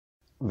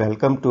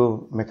Welcome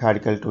to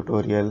mechanical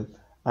tutorial.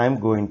 I am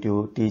going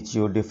to teach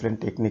you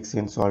different techniques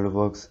in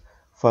SolidWorks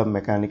for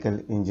mechanical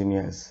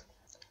engineers.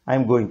 I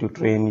am going to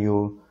train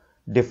you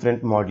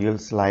different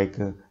modules like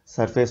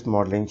surface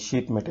modeling,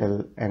 sheet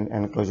metal and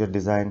enclosure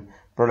design,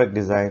 product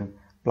design,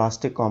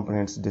 plastic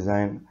components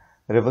design,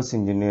 reverse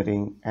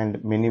engineering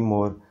and many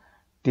more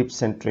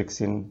tips and tricks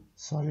in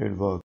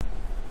SolidWorks.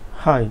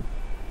 Hi,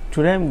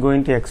 today I am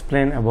going to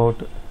explain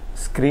about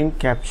screen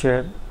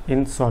capture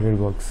in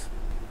SolidWorks.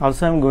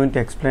 Also I am going to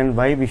explain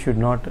why we should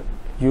not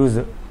use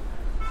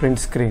print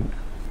screen.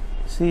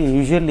 See,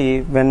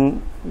 usually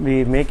when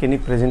we make any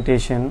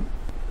presentation,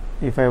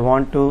 if I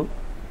want to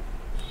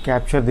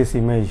capture this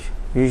image,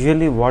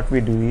 usually what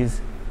we do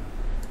is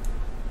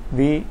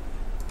we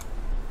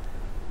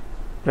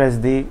press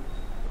the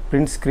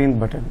print screen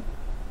button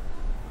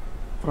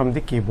from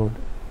the keyboard.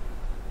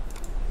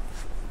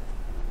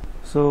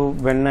 So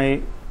when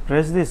I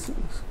press this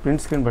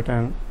print screen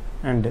button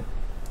and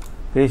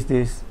paste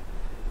this,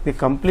 the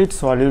complete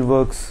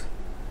SolidWorks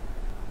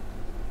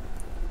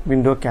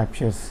window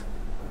captures,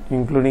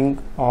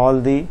 including all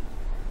the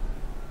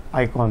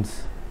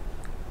icons.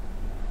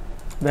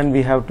 Then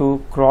we have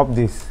to crop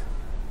this.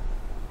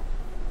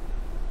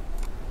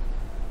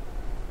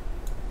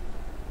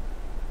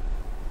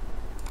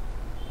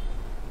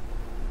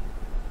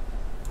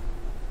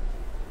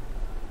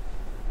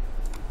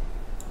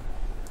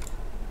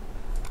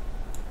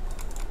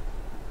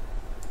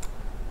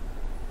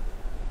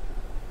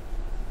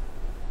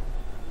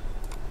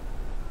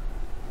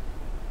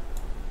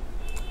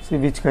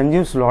 Which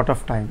consumes a lot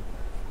of time.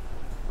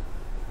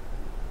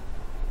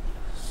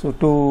 So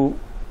to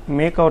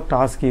make our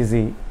task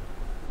easy,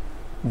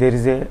 there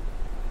is a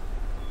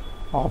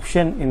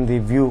option in the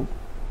view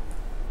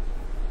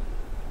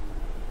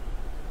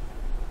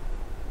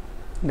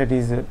that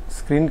is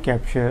screen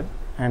capture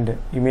and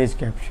image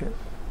capture.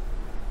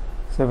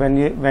 So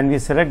when we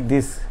select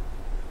this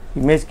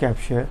image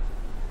capture,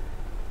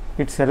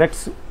 it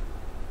selects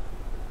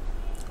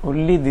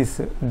only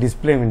this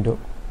display window,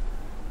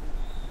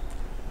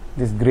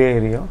 this gray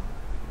area.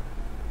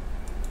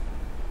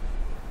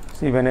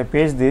 See, when I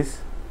paste this,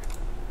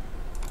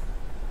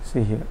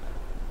 see here,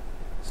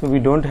 so we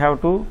don't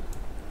have to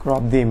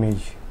crop the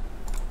image.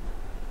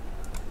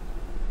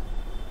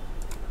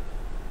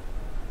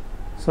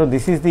 So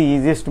this is the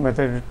easiest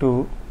method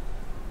to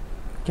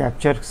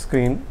capture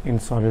screen in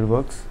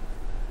SolidWorks,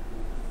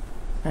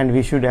 and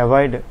we should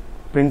avoid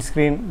print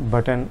screen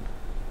button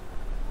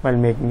while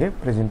making a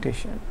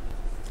presentation.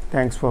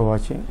 Thanks for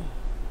watching.